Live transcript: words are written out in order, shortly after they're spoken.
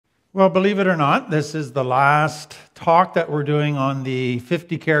Well, believe it or not, this is the last talk that we're doing on the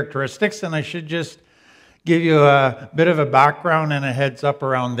 50 characteristics, and I should just give you a bit of a background and a heads up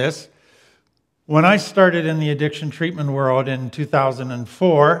around this. When I started in the addiction treatment world in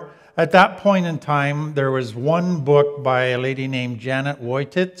 2004, at that point in time, there was one book by a lady named Janet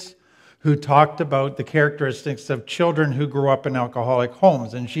Woititz who talked about the characteristics of children who grew up in alcoholic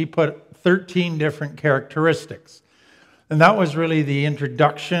homes, and she put 13 different characteristics. And that was really the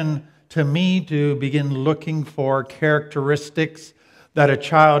introduction to me to begin looking for characteristics that a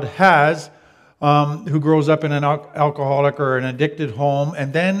child has who grows up in an alcoholic or an addicted home.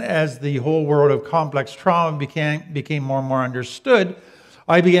 And then as the whole world of complex trauma became more and more understood,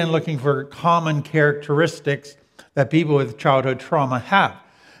 I began looking for common characteristics that people with childhood trauma have.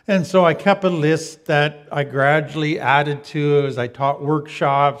 And so I kept a list that I gradually added to as I taught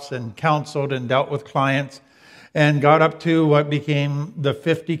workshops and counseled and dealt with clients, and got up to what became the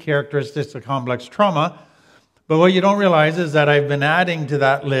 50 characteristics of complex trauma. But what you don't realize is that I've been adding to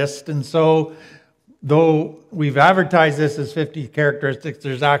that list. And so though we've advertised this as 50 characteristics,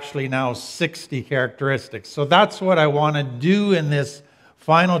 there's actually now 60 characteristics. So that's what I want to do in this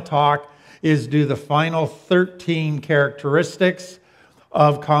final talk, is do the final 13 characteristics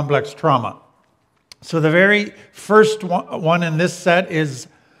of complex trauma. So the very first one in this set is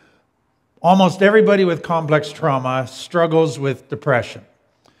almost everybody with complex trauma struggles with depression.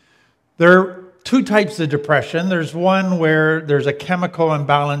 There are two types of depression. There's one where there's a chemical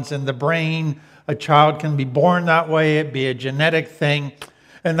imbalance in the brain. A child can be born that way, it be a genetic thing,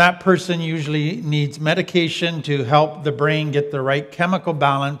 and that person usually needs medication to help the brain get the right chemical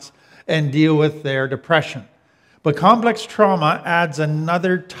balance and deal with their depression. But complex trauma adds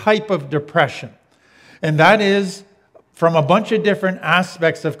another type of depression, and that is from a bunch of different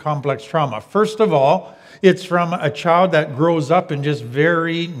aspects of complex trauma. First of all, it's from a child that grows up in just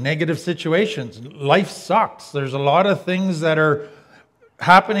very negative situations. Life sucks. There's a lot of things that are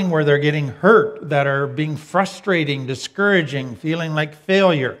happening where they're getting hurt, that are being frustrating, discouraging, feeling like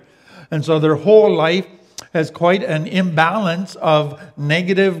failure. And so their whole life has quite an imbalance of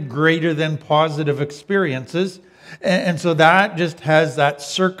negative greater than positive experiences. And so that just has that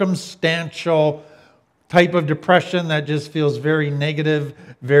circumstantial type of depression that just feels very negative,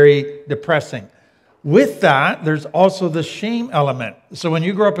 very depressing. With that, there's also the shame element. So when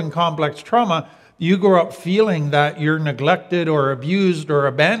you grow up in complex trauma, you grow up feeling that you're neglected or abused or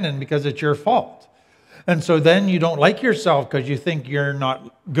abandoned because it's your fault. And so then you don't like yourself because you think you're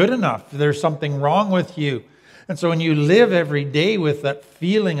not good enough. There's something wrong with you. And so when you live every day with that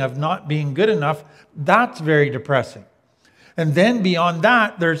feeling of not being good enough, that's very depressing. And then beyond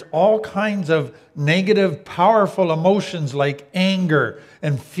that, there's all kinds of negative, powerful emotions like anger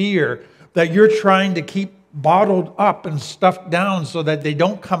and fear that you're trying to keep bottled up and stuffed down so that they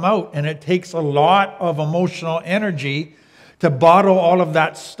don't come out. And it takes a lot of emotional energy to bottle all of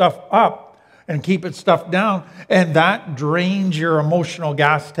that stuff up and keep it stuffed down. And that drains your emotional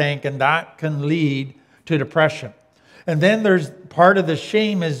gas tank, and that can lead to depression. And then there's part of the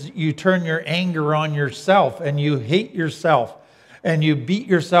shame is you turn your anger on yourself and you hate yourself and you beat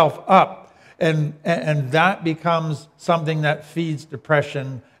yourself up. And that becomes something that feeds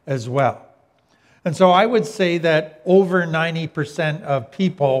depression as well. And so I would say that over 90% of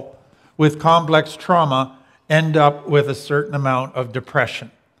people with complex trauma end up with a certain amount of depression.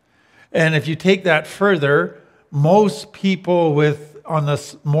 And if you take that further, most people on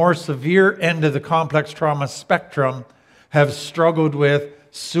the more severe end of the complex trauma spectrum have struggled with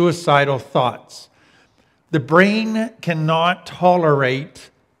suicidal thoughts. The brain cannot tolerate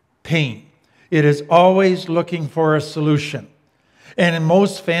pain. It is always looking for a solution. And in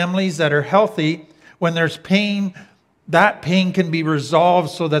most families that are healthy, when there's pain, that pain can be resolved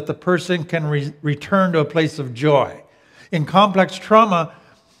so that the person can return to a place of joy. In complex trauma,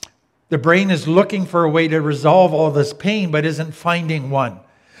 the brain is looking for a way to resolve all this pain, but isn't finding one.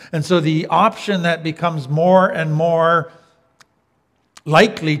 And so the option that becomes more and more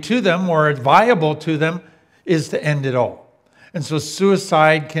likely to them or viable to them is to end it all. And so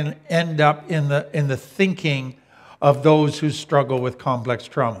suicide can end up in the thinking of those who struggle with complex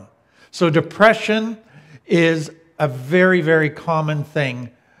trauma. So depression is a very, very common thing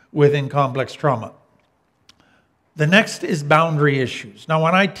within complex trauma. The next is boundary issues. Now,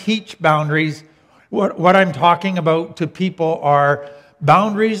 when I teach boundaries, what I'm talking about to people are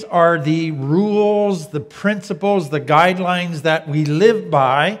boundaries are the rules, the principles, the guidelines that we live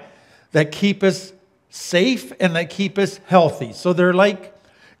by that keep us safe and that keep us healthy. So they're like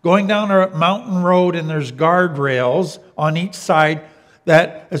going down a mountain road and there's guardrails on each side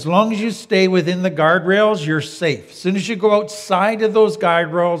that as long as you stay within the guardrails, you're safe. As soon as you go outside of those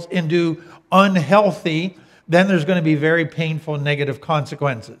guardrails into unhealthy, then there's going to be very painful negative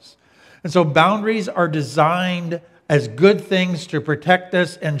consequences. And so boundaries are designed as good things to protect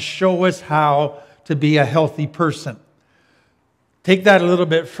us and show us how to be a healthy person. Take that a little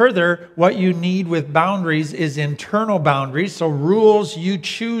bit further. What you need with boundaries is internal boundaries, so rules you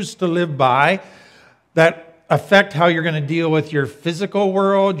choose to live by that affect how you're going to deal with your physical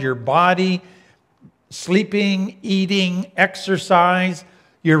world, your body, sleeping, eating, exercise,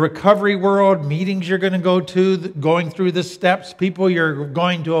 your recovery world, meetings you're going to go to, going through the steps, people you're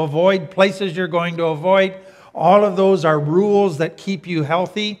going to avoid, places you're going to avoid. All of those are rules that keep you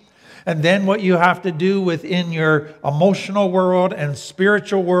healthy. And then what you have to do within your emotional world and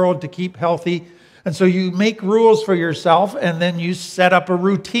spiritual world to keep healthy. And so you make rules for yourself, and then you set up a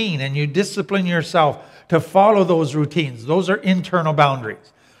routine and you discipline yourself to follow those routines. Those are internal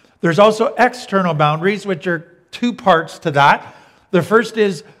boundaries. There's also external boundaries, which are two parts to that. The first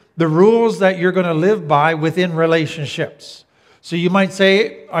is the rules that you're going to live by within relationships. So you might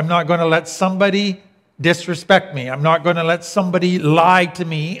say, I'm not going to let somebody disrespect me. I'm not going to let somebody lie to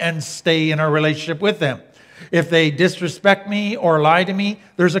me and stay in a relationship with them. If they disrespect me or lie to me,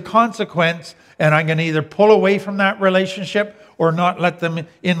 there's a consequence, and I'm going to either pull away from that relationship or not let them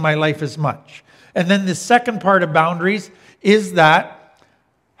in my life as much. And then the second part of boundaries is that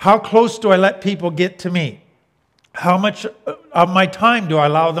how close do I let people get to me? How much of my time do I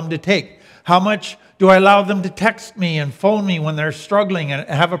allow them to take? How much do I allow them to text me and phone me when they're struggling and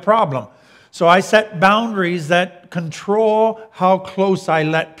have a problem? So I set boundaries that control how close I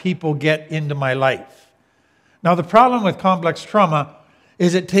let people get into my life. Now, the problem with complex trauma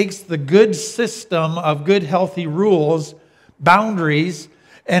is it takes the good system of good, healthy rules, boundaries,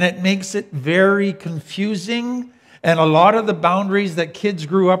 and it makes it very confusing. And a lot of the boundaries that kids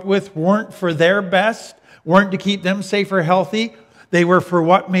grew up with weren't for their best, weren't to keep them safe or healthy. They were for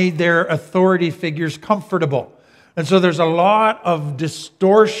what made their authority figures comfortable. And so there's a lot of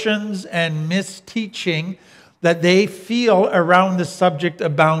distortions and misteaching that they feel around the subject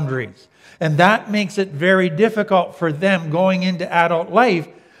of boundaries. And that makes it very difficult for them going into adult life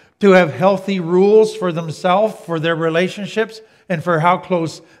to have healthy rules for themselves, for their relationships, and for how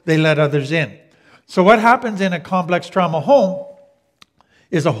close they let others in. So what happens in a complex trauma home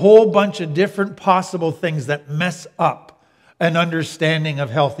is a whole bunch of different possible things that mess up an understanding of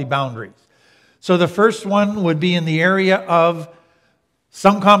healthy boundaries. So the first one would be in the area of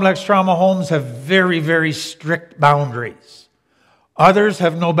some complex trauma homes have very, very strict boundaries. Others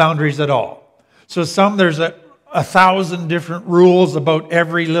have no boundaries at all. So some there's a 1,000 different rules about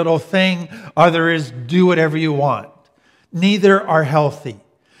every little thing. Other is do whatever you want. Neither are healthy.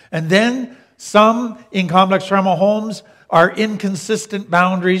 And then some in complex trauma homes are inconsistent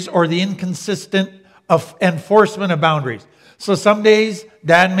boundaries or the inconsistent enforcement of boundaries. So some days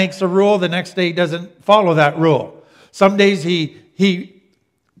dad makes a rule, the next day he doesn't follow that rule. Some days he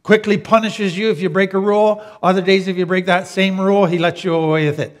quickly punishes you if you break a rule. Other days if you break that same rule, he lets you away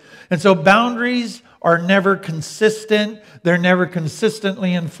with it. And so boundaries are never consistent. They're never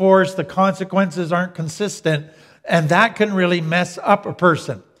consistently enforced. The consequences aren't consistent. And that can really mess up a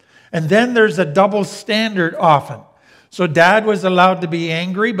person. And then there's a double standard often. So dad was allowed to be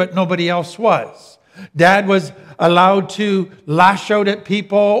angry, but nobody else was. Dad was allowed to lash out at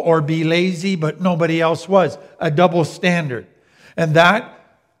people or be lazy, but nobody else was. A double standard. And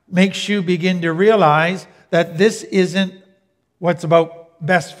that makes you begin to realize that this isn't what's about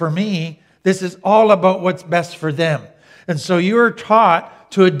best for me. This is all about what's best for them. And so you're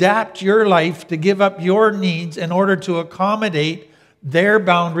taught to adapt your life, to give up your needs in order to accommodate their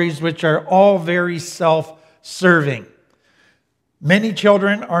boundaries, which are all very self-serving. Many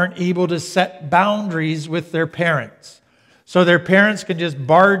children aren't able to set boundaries with their parents. So their parents can just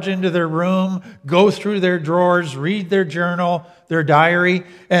barge into their room, go through their drawers, read their journal, their diary,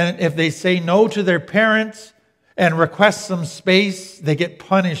 and if they say no to their parents and request some space, they get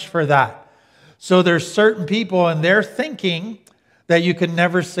punished for that. So there's certain people and they're thinking that you can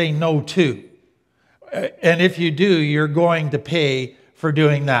never say no to. And if you do, you're going to pay for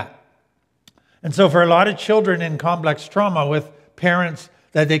doing that. And so for a lot of children in complex trauma with parents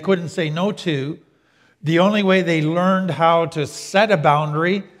that they couldn't say no to, the only way they learned how to set a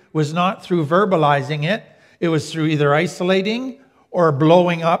boundary was not through verbalizing it. It was through either isolating or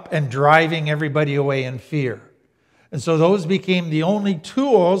blowing up and driving everybody away in fear. And so those became the only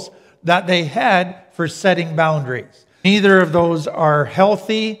tools that they had for setting boundaries. Neither of those are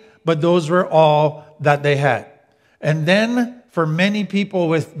healthy, but those were all that they had. And then for many people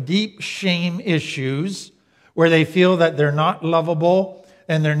with deep shame issues, where they feel that they're not lovable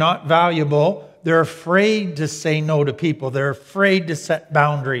and they're not valuable, they're afraid to say no to people. They're afraid to set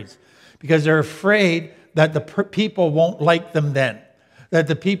boundaries because they're afraid that the people won't like them then, that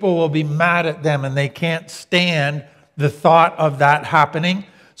the people will be mad at them and they can't stand the thought of that happening.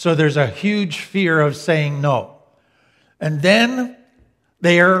 So there's a huge fear of saying no. And then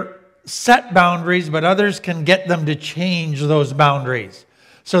they are set boundaries, but others can get them to change those boundaries.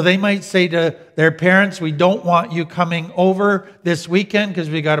 So they might say to their parents, we don't want you coming over this weekend because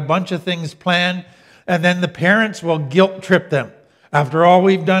we got a bunch of things planned. And then the parents will guilt trip them. After all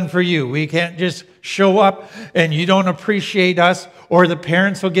we've done for you, we can't just show up and you don't appreciate us. Or the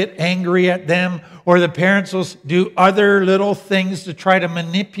parents will get angry at them. Or the parents will do other little things to try to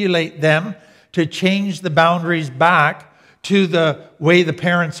manipulate them to change the boundaries back to the way the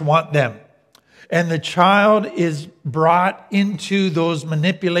parents want them. And the child is brought into those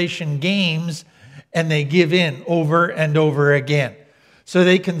manipulation games and they give in over and over again. So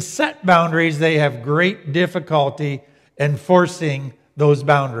they can set boundaries. They have great difficulty enforcing those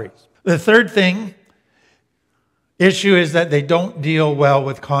boundaries. The third issue is that they don't deal well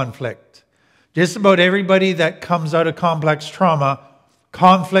with conflict. Just about everybody that comes out of complex trauma,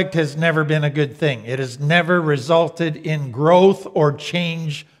 conflict has never been a good thing. It has never resulted in growth or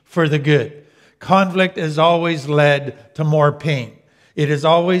change for the good. Conflict has always led to more pain. It has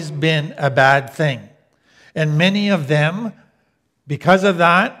always been a bad thing. And many of them, because of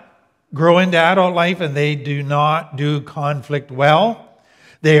that, grow into adult life and they do not do conflict well.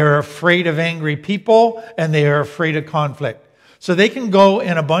 They are afraid of angry people and they are afraid of conflict. So they can go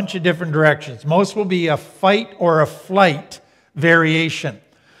in a bunch of different directions. Most will be a fight or a flight variation.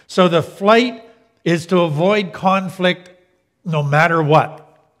 So the flight is to avoid conflict no matter what,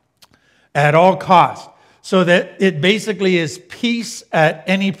 at all costs. So that it basically is peace at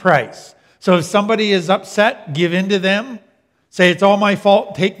any price. So if somebody is upset, give in to them. Say, it's all my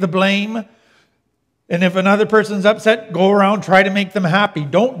fault, take the blame. And if another person's upset, go around, try to make them happy.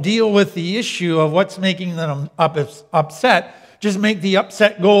 Don't deal with the issue of what's making them upset. Just make the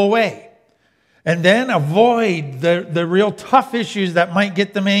upset go away. And then avoid the real tough issues that might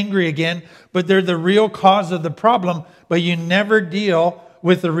get them angry again, but they're the real cause of the problem, but you never deal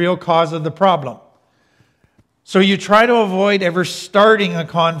with the real cause of the problem. So you try to avoid ever starting a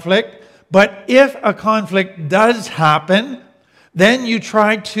conflict, but if a conflict does happen, then you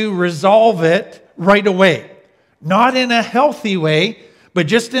try to resolve it right away. Not in a healthy way, but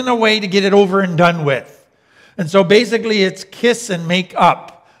just in a way to get it over and done with. And so basically it's kiss and make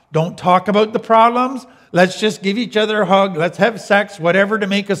up. Don't talk about the problems. Let's just give each other a hug. Let's have sex, whatever to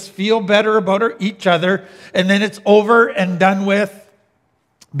make us feel better about each other. And then it's over and done with,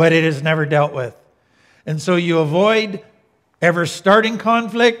 but it is never dealt with. And so you avoid ever starting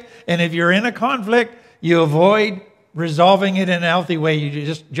conflict. And if you're in a conflict, you avoid resolving it in a healthy way.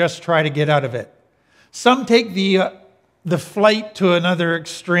 You just try to get out of it. Some take the flight to another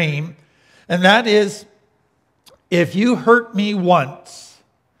extreme, and that is, if you hurt me once,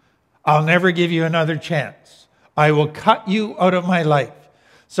 I'll never give you another chance. I will cut you out of my life.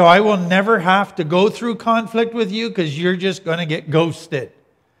 So I will never have to go through conflict with you because you're just going to get ghosted.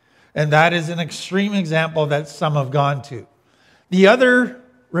 And that is an extreme example that some have gone to. The other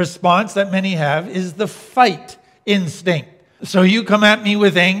response that many have is the fight instinct. So you come at me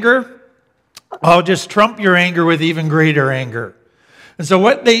with anger, I'll just trump your anger with even greater anger. And so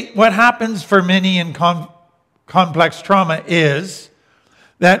what happens for many in complex trauma is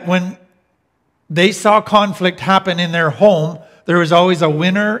that when they saw conflict happen in their home, there was always a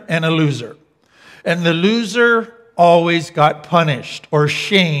winner and a loser. And the loser always got punished or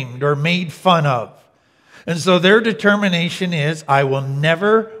shamed or made fun of. And so their determination is, I will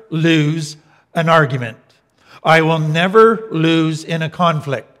never lose an argument. I will never lose in a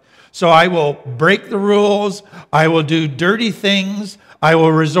conflict. So I will break the rules. I will do dirty things. I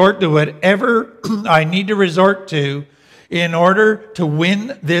will resort to whatever I need to resort to in order to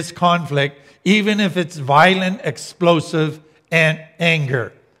win this conflict, even if it's violent, explosive, and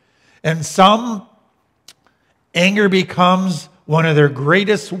anger. And some anger becomes one of their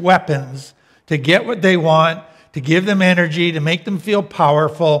greatest weapons to get what they want, to give them energy, to make them feel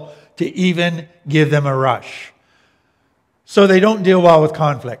powerful, to even give them a rush. So they don't deal well with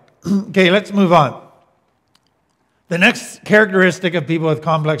conflict. Okay, let's move on. The next characteristic of people with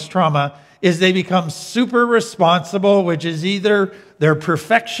complex trauma is they become super responsible, which is either they're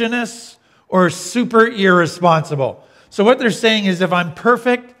perfectionists or super irresponsible. So what they're saying is, if I'm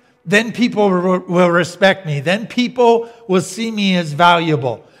perfect, then people will respect me. Then people will see me as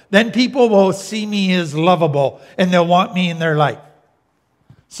valuable. Then people will see me as lovable, and they'll want me in their life.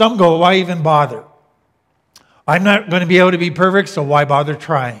 Some go, why even bother? I'm not going to be able to be perfect, so why bother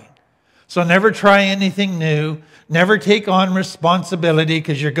trying? So never try anything new. Never take on responsibility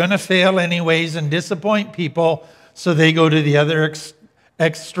because you're going to fail anyways and disappoint people. So they go to the other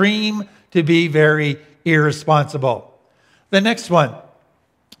extreme to be very irresponsible. The next one.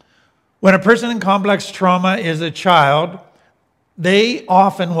 When a person in complex trauma is a child, they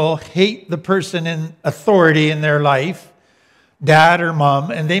often will hate the person in authority in their life, dad or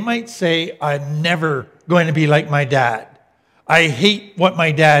mom, and they might say, I'm never going to be like my dad. I hate what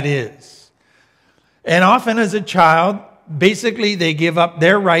my dad is. And often as a child, basically they give up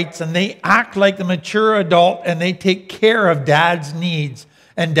their rights and they act like the mature adult and they take care of dad's needs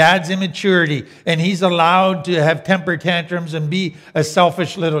and dad's immaturity. And he's allowed to have temper tantrums and be a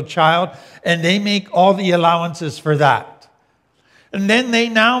selfish little child. And they make all the allowances for that. And then they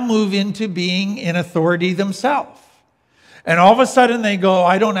now move into being in authority themselves. And all of a sudden they go,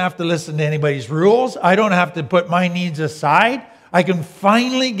 I don't have to listen to anybody's rules. I don't have to put my needs aside. I can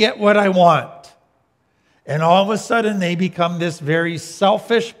finally get what I want. And all of a sudden they become this very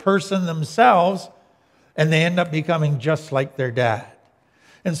selfish person themselves, and they end up becoming just like their dad.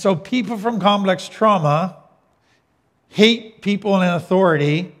 And so people from complex trauma hate people in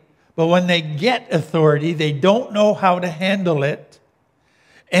authority, but when they get authority, they don't know how to handle it.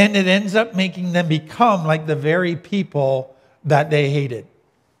 And it ends up making them become like the very people that they hated.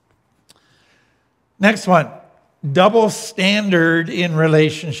 Next one, double standard in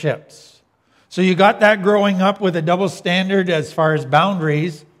relationships. So you got that growing up with a double standard as far as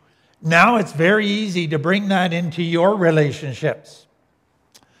boundaries. Now it's very easy to bring that into your relationships.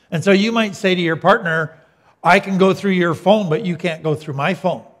 And so you might say to your partner, I can go through your phone, but you can't go through my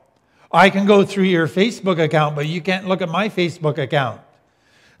phone. I can go through your Facebook account, but you can't look at my Facebook account.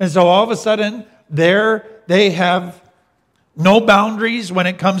 And so all of a sudden, they have no boundaries when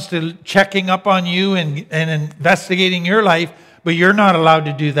it comes to checking up on you and investigating your life, but you're not allowed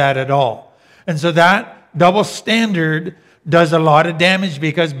to do that at all. And so that double standard does a lot of damage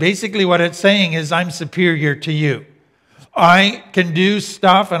because basically what it's saying is I'm superior to you. I can do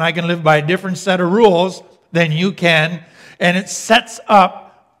stuff and I can live by a different set of rules than you can. And it sets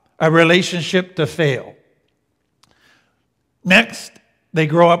up a relationship to fail. Next, they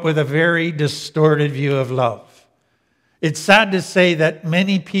grow up with a very distorted view of love. It's sad to say that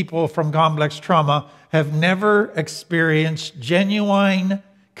many people from complex trauma have never experienced genuine,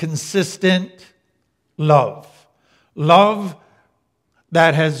 consistent love. Love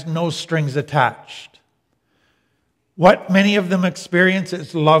that has no strings attached. What many of them experience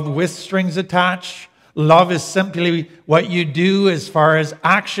is love with strings attached. Love is simply what you do as far as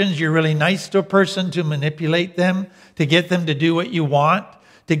actions. You're really nice to a person to manipulate them, to get them to do what you want,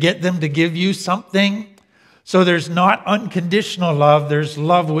 to get them to give you something. So there's not unconditional love, there's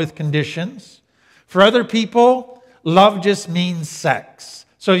love with conditions. For other people, love just means sex.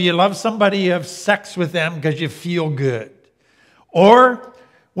 So you love somebody, you have sex with them because you feel good. Or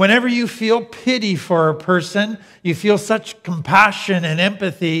whenever you feel pity for a person, you feel such compassion and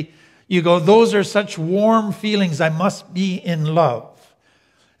empathy, you go, those are such warm feelings, I must be in love.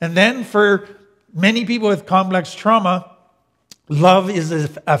 And then for many people with complex trauma, love is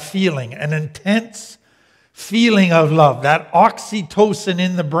a feeling, an intense feeling of love, that oxytocin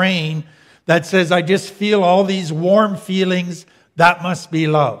in the brain that says, I just feel all these warm feelings, that must be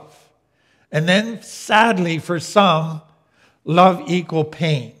love. And then sadly for some, love equal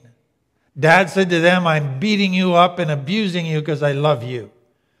pain. Dad said to them, I'm beating you up and abusing you because I love you.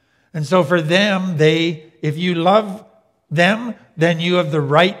 And so for them, if you love them, then you have the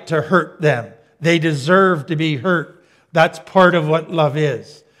right to hurt them. They deserve to be hurt. That's part of what love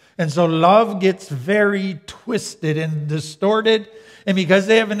is. And so love gets very twisted and distorted. And because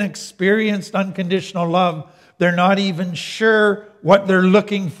they haven't experienced unconditional love, they're not even sure what they're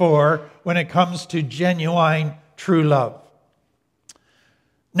looking for when it comes to genuine, true love.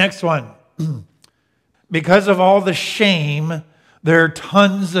 Next one. Because of all the shame, there are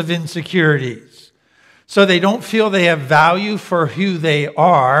tons of insecurities. So they don't feel they have value for who they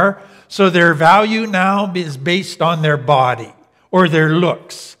are. So their value now is based on their body or their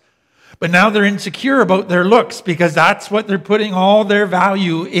looks. But now they're insecure about their looks because that's what they're putting all their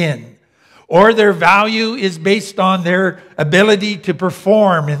value in. Or their value is based on their ability to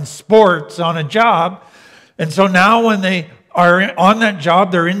perform in sports, on a job. And so now when they are on that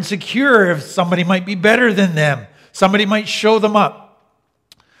job, they're insecure if somebody might be better than them. Somebody might show them up.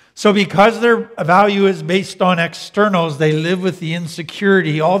 So because their value is based on externals, they live with the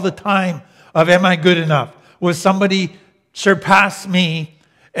insecurity all the time of, am I good enough? Will somebody surpass me?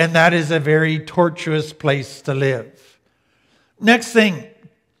 And that is a very tortuous place to live. Next thing,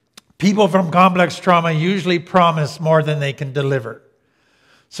 People from complex trauma usually promise more than they can deliver.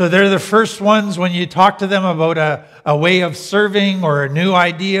 So they're the first ones when you talk to them about a way of serving or a new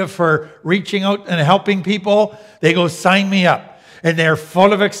idea for reaching out and helping people. They go, sign me up. And they're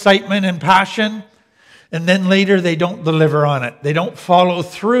full of excitement and passion. And then later they don't deliver on it. They don't follow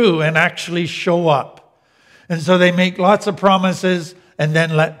through and actually show up. And so they make lots of promises and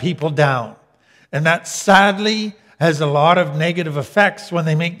then let people down. And that sadly has a lot of negative effects when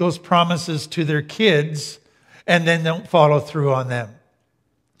they make those promises to their kids and then don't follow through on them.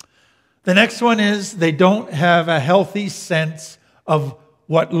 The next one is they don't have a healthy sense of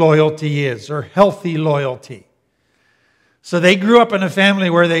what loyalty is, or healthy loyalty. So they grew up in a family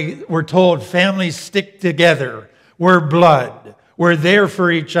where they were told families stick together. We're blood. We're there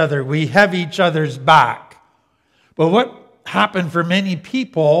for each other. We have each other's back. But what happened for many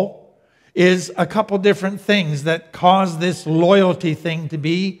people is a couple different things that cause this loyalty thing to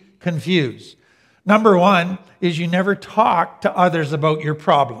be confused. Number one is you never talk to others about your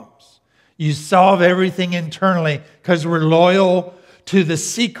problems. You solve everything internally because we're loyal to the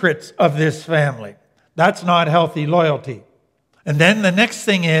secrets of this family. That's not healthy loyalty. And then the next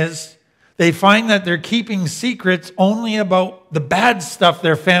thing is they find that they're keeping secrets only about the bad stuff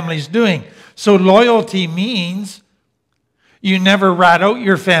their family's doing. So loyalty means you never rat out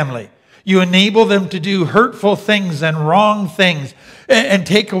your family. You enable them to do hurtful things and wrong things and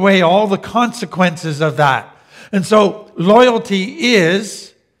take away all the consequences of that. And so loyalty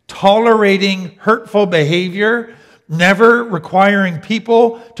is tolerating hurtful behavior, never requiring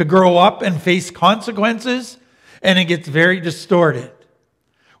people to grow up and face consequences, and it gets very distorted.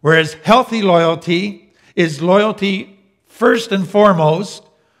 Whereas healthy loyalty is loyalty first and foremost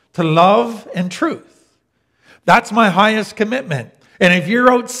to love and truth. That's my highest commitment. And if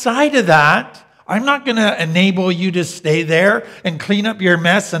you're outside of that, I'm not going to enable you to stay there and clean up your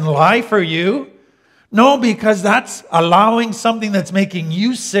mess and lie for you. No, because that's allowing something that's making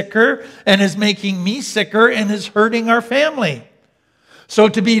you sicker and is making me sicker and is hurting our family. So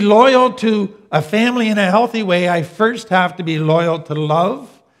to be loyal to a family in a healthy way, I first have to be loyal to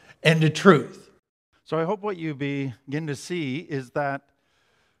love and to truth. So I hope what you begin to see is that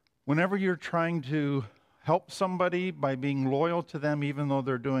whenever you're trying to help somebody by being loyal to them, even though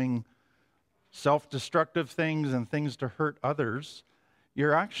they're doing self-destructive things and things to hurt others,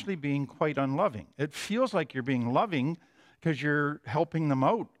 you're actually being quite unloving. It feels like you're being loving because you're helping them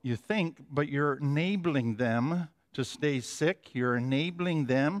out, you think, but you're enabling them to stay sick. You're enabling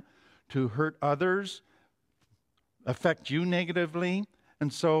them to hurt others, affect you negatively.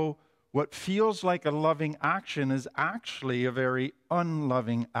 And so what feels like a loving action is actually a very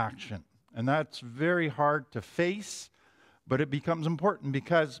unloving action. And that's very hard to face, but it becomes important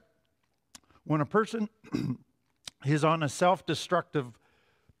because when a person is on a self-destructive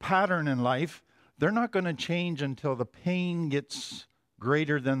pattern in life, they're not going to change until the pain gets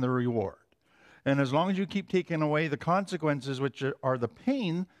greater than the reward. And as long as you keep taking away the consequences, which are the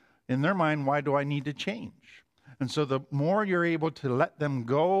pain, in their mind, why do I need to change? And so the more you're able to let them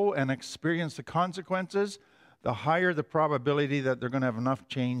go and experience the consequences, the higher the probability that they're going to have enough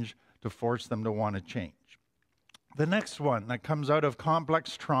change to force them to want to change. The next one that comes out of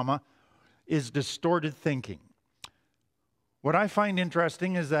complex trauma is distorted thinking. What I find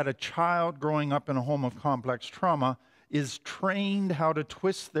interesting is that a child growing up in a home of complex trauma is trained how to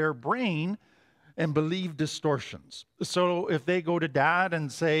twist their brain and believe distortions. So if they go to dad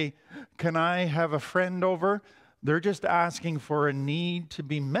and say, can I have a friend over? They're just asking for a need to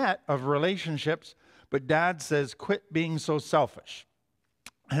be met of relationships, but dad says, quit being so selfish.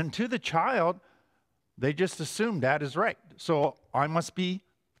 And to the child, they just assume dad is right. So I must be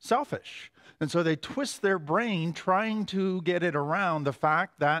selfish. And so they twist their brain trying to get it around the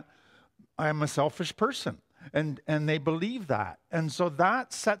fact that I'm a selfish person. And they believe that. And so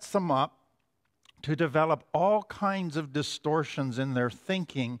that sets them up to develop all kinds of distortions in their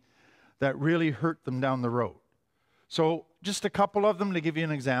thinking that really hurt them down the road. So just a couple of them to give you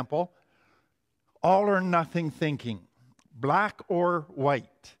an example. All or nothing thinking, black or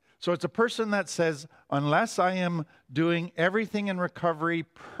white. So it's a person that says, unless I am doing everything in recovery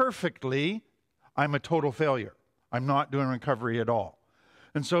perfectly, I'm a total failure. I'm not doing recovery at all.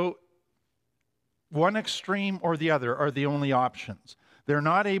 And so one extreme or the other are the only options. They're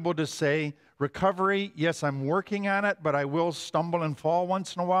not able to say, recovery, yes, I'm working at it, but I will stumble and fall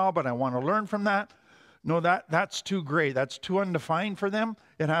once in a while, but I want to learn from that. No, that's too gray. That's too undefined for them.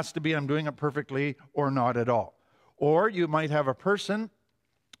 It has to be I'm doing it perfectly or not at all. Or you might have a person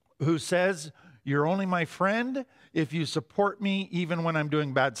who says, you're only my friend if you support me even when I'm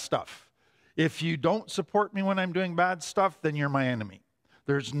doing bad stuff. If you don't support me when I'm doing bad stuff, then you're my enemy.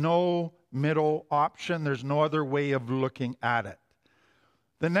 There's no middle option. There's no other way of looking at it.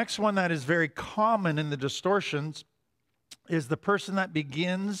 The next one that is very common in the distortions is the person that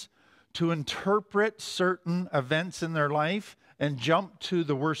begins to interpret certain events in their life and jump to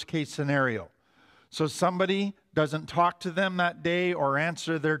the worst case scenario. So somebody doesn't talk to them that day or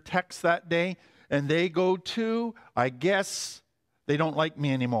answer their text that day, and they go to, I guess they don't like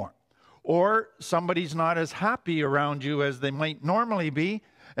me anymore. Or somebody's not as happy around you as they might normally be,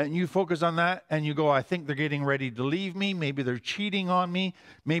 and you focus on that and you go, I think they're getting ready to leave me. Maybe they're cheating on me.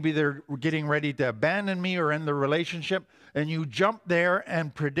 Maybe they're getting ready to abandon me or end the relationship. And you jump there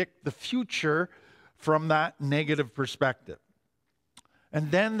and predict the future from that negative perspective.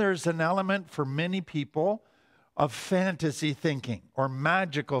 And then there's an element for many people of fantasy thinking or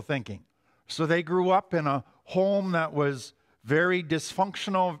magical thinking. So they grew up in a home that was very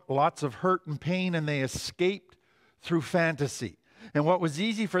dysfunctional, lots of hurt and pain, and they escaped through fantasy. And what was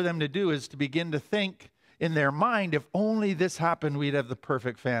easy for them to do is to begin to think in their mind, if only this happened, we'd have the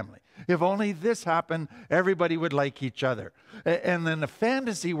perfect family. If only this happened, everybody would like each other. And in the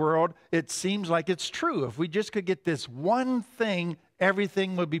fantasy world, it seems like it's true. If we just could get this one thing,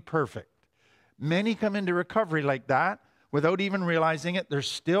 everything would be perfect. Many come into recovery like that without even realizing it. They're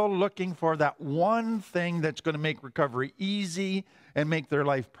still looking for that one thing that's going to make recovery easy and make their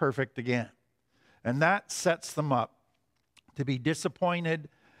life perfect again. And that sets them up to be disappointed,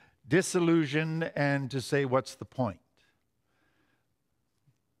 disillusioned, and to say, what's the point?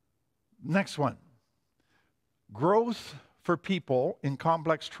 Next one. Growth for people in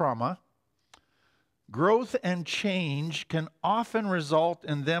complex trauma. Growth and change can often result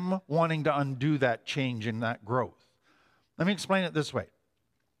in them wanting to undo that change and that growth. Let me explain it this way.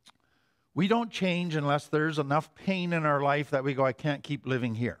 We don't change unless there's enough pain in our life that we go, I can't keep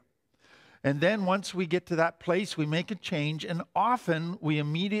living here. And then once we get to that place, we make a change, and often we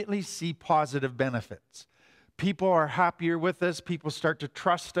immediately see positive benefits. People are happier with us. People start to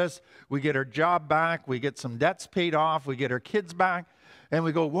trust us. We get our job back. We get some debts paid off. We get our kids back. And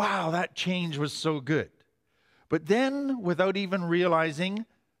we go, wow, that change was so good. But then, without even realizing,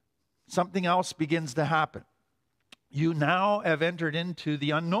 something else begins to happen. You now have entered into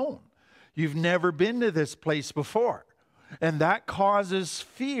the unknown. You've never been to this place before. And that causes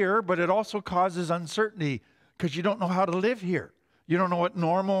fear, but it also causes uncertainty because you don't know how to live here. You don't know what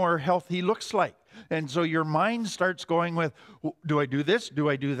normal or healthy looks like. And so your mind starts going with, do I do this? Do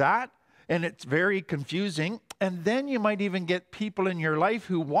I do that? And it's very confusing. And then you might even get people in your life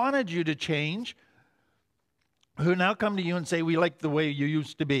who wanted you to change, who now come to you and say, we like the way you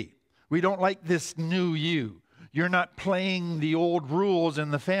used to be. We don't like this new you. You're not playing the old rules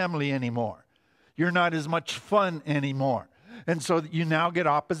in the family anymore. You're not as much fun anymore. And so you now get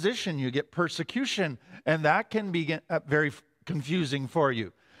opposition, you get persecution, and that can be very confusing for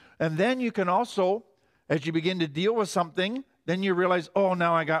you. And then you can also, as you begin to deal with something, then you realize, oh,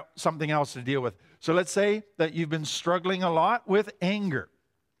 now I got something else to deal with. So let's say that you've been struggling a lot with anger,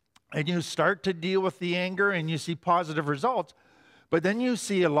 and you start to deal with the anger and you see positive results, but then you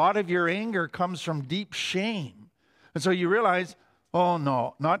see a lot of your anger comes from deep shame. And so you realize, oh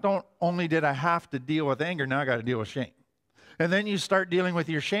no, not only did I have to deal with anger, now I got to deal with shame. And then you start dealing with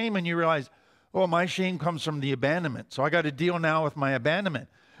your shame and you realize, oh, my shame comes from the abandonment. So I got to deal now with my abandonment.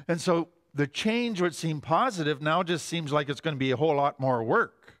 And so the change would seem positive now just seems like it's going to be a whole lot more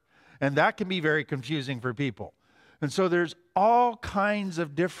work. And that can be very confusing for people. And so there's all kinds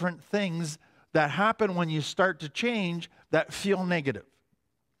of different things that happen when you start to change that feel negative.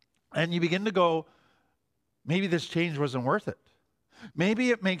 And you begin to go, maybe this change wasn't worth it. Maybe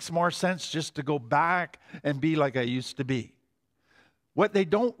it makes more sense just to go back and be like I used to be. What they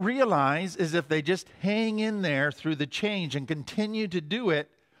don't realize is if they just hang in there through the change and continue to do it,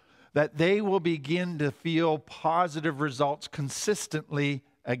 that they will begin to feel positive results consistently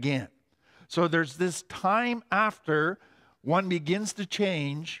again. So there's this time after one begins to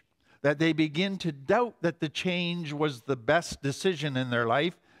change that they begin to doubt that the change was the best decision in their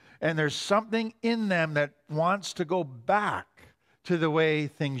life, and there's something in them that wants to go back to the way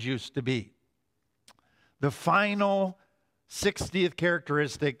things used to be. The final 60th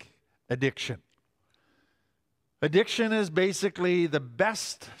characteristic, addiction. Addiction is basically the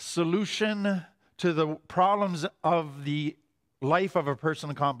best solution to the problems of the life of a person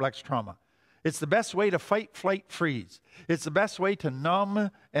in complex trauma. It's the best way to fight, flight, freeze. It's the best way to numb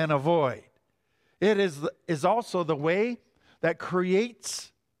and avoid. It is also the way that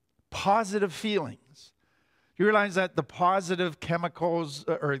creates positive feelings. You realize that the positive chemicals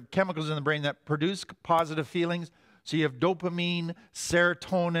or chemicals in the brain that produce positive feelings, so you have dopamine,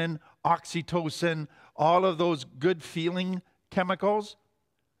 serotonin, oxytocin, all of those good feeling chemicals,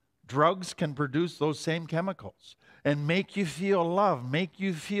 drugs can produce those same chemicals and make you feel love, make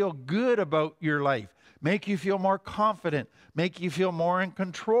you feel good about your life, make you feel more confident, make you feel more in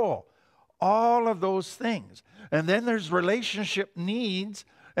control. All of those things. And then there's relationship needs,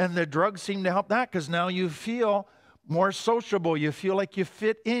 and the drugs seem to help that because now you feel more sociable. You feel like you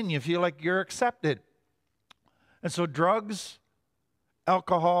fit in. You feel like you're accepted. And so drugs,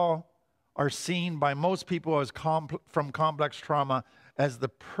 alcohol are seen by most people as from complex trauma as the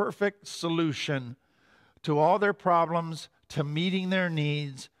perfect solution to all their problems, to meeting their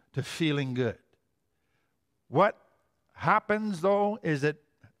needs, to feeling good. What happens, though, is it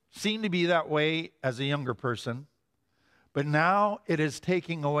seemed to be that way as a younger person, but now it is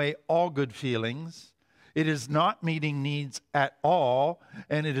taking away all good feelings. It is not meeting needs at all,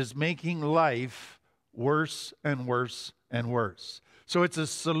 and it is making life worse and worse and worse. So it's a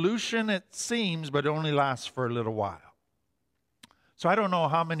solution, it seems, but it only lasts for a little while. So I don't know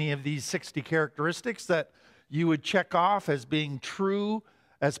how many of these 60 characteristics that you would check off as being true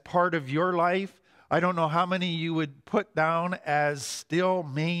as part of your life. I don't know how many you would put down as still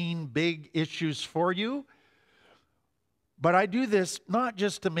main big issues for you. But I do this not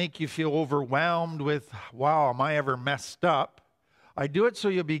just to make you feel overwhelmed with, wow, am I ever messed up? I do it so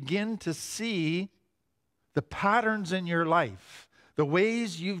you begin to see the patterns in your life, the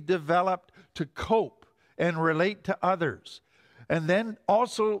ways you've developed to cope and relate to others. And then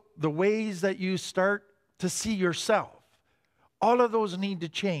also the ways that you start to see yourself. All of those need to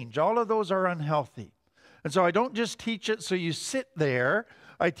change. All of those are unhealthy. And so I don't just teach it so you sit there.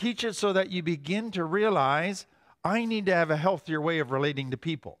 I teach it so that you begin to realize I need to have a healthier way of relating to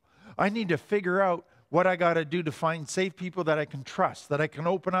people. I need to figure out what I got to do to find safe people that I can trust, that I can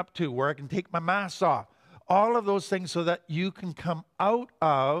open up to, where I can take my mask off. All of those things so that you can come out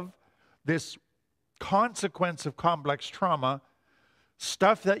of this consequence of complex trauma,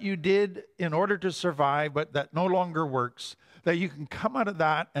 stuff that you did in order to survive but that no longer works, that you can come out of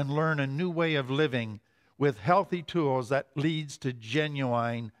that and learn a new way of living with healthy tools that leads to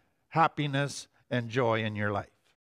genuine happiness and joy in your life.